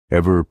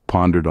Ever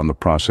pondered on the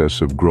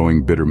process of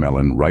growing bitter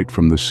melon right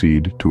from the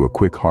seed to a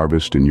quick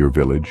harvest in your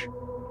village?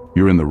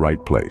 You're in the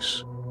right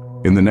place.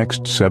 In the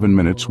next 7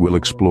 minutes, we'll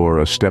explore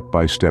a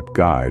step-by-step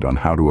guide on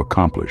how to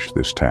accomplish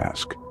this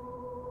task.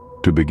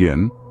 To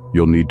begin,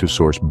 you'll need to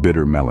source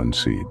bitter melon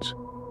seeds.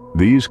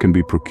 These can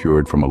be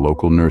procured from a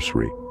local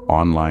nursery,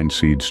 online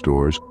seed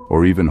stores,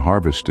 or even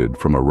harvested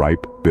from a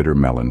ripe bitter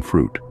melon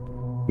fruit.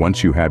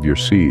 Once you have your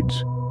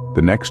seeds,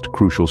 the next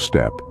crucial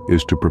step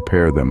is to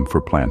prepare them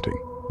for planting.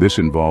 This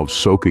involves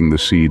soaking the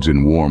seeds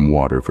in warm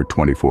water for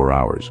 24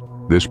 hours.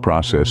 This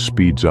process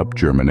speeds up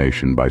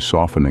germination by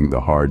softening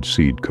the hard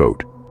seed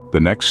coat. The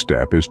next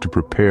step is to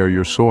prepare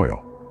your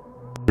soil.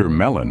 Bitter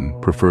melon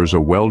prefers a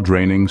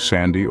well-draining,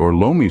 sandy or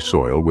loamy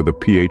soil with a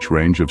pH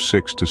range of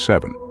 6 to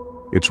 7.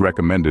 It's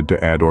recommended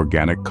to add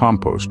organic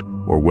compost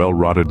or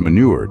well-rotted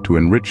manure to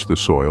enrich the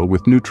soil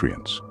with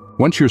nutrients.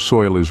 Once your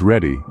soil is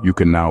ready, you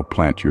can now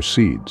plant your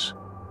seeds.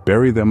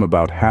 Bury them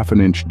about ½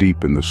 an inch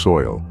deep in the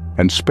soil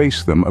and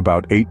space them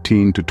about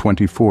 18 to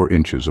 24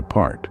 inches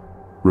apart.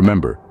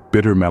 Remember,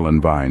 bitter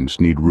melon vines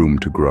need room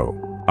to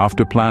grow.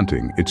 After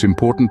planting, it's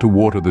important to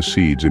water the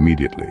seeds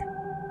immediately.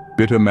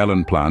 Bitter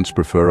melon plants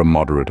prefer a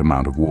moderate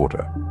amount of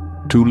water.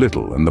 Too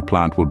little and the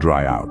plant will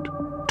dry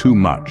out. Too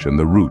much and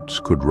the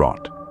roots could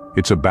rot.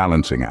 It's a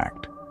balancing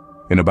act.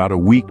 In about a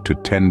week to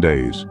 10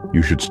 days,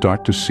 you should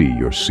start to see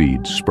your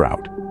seeds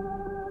sprout.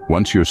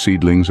 Once your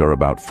seedlings are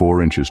about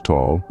 4 inches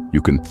tall,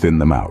 you can thin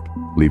them out,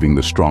 leaving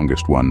the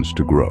strongest ones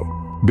to grow.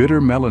 Bitter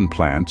melon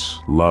plants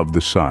love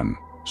the sun,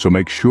 so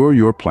make sure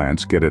your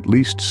plants get at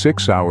least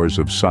 6 hours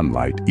of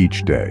sunlight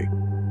each day.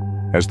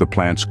 As the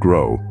plants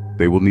grow,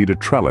 they will need a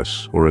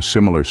trellis or a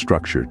similar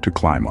structure to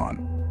climb on.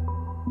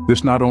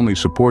 This not only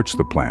supports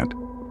the plant,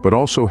 but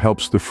also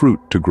helps the fruit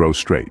to grow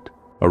straight.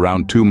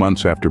 Around 2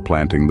 months after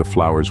planting, the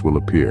flowers will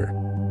appear.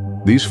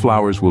 These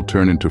flowers will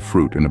turn into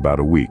fruit in about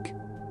a week.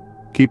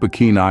 Keep a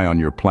keen eye on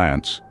your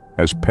plants,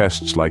 as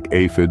pests like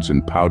aphids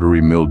and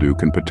powdery mildew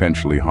can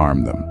potentially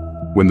harm them.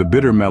 When the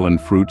bitter melon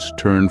fruits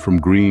turn from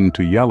green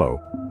to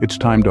yellow, it's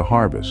time to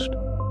harvest.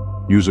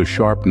 Use a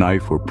sharp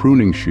knife or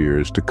pruning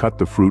shears to cut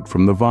the fruit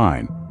from the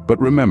vine. But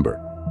remember,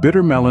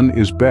 bitter melon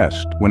is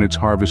best when it's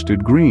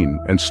harvested green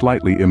and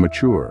slightly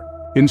immature.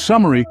 In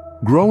summary,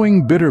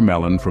 growing bitter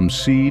melon from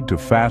seed to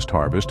fast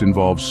harvest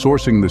involves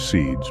sourcing the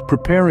seeds,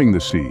 preparing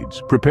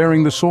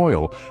the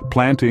soil,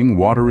 planting,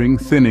 watering,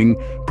 thinning,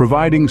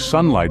 providing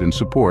sunlight and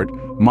support,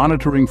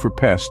 monitoring for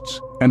pests,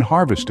 and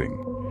harvesting.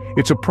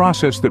 It's a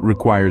process that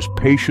requires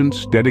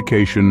patience,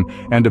 dedication,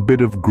 and a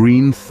bit of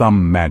green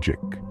thumb magic.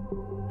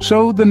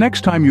 So the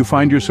next time you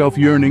find yourself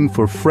yearning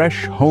for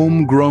fresh,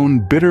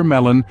 homegrown bitter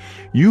melon,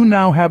 you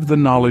now have the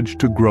knowledge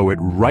to grow it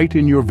right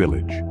in your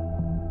village.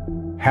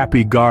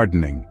 Happy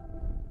gardening!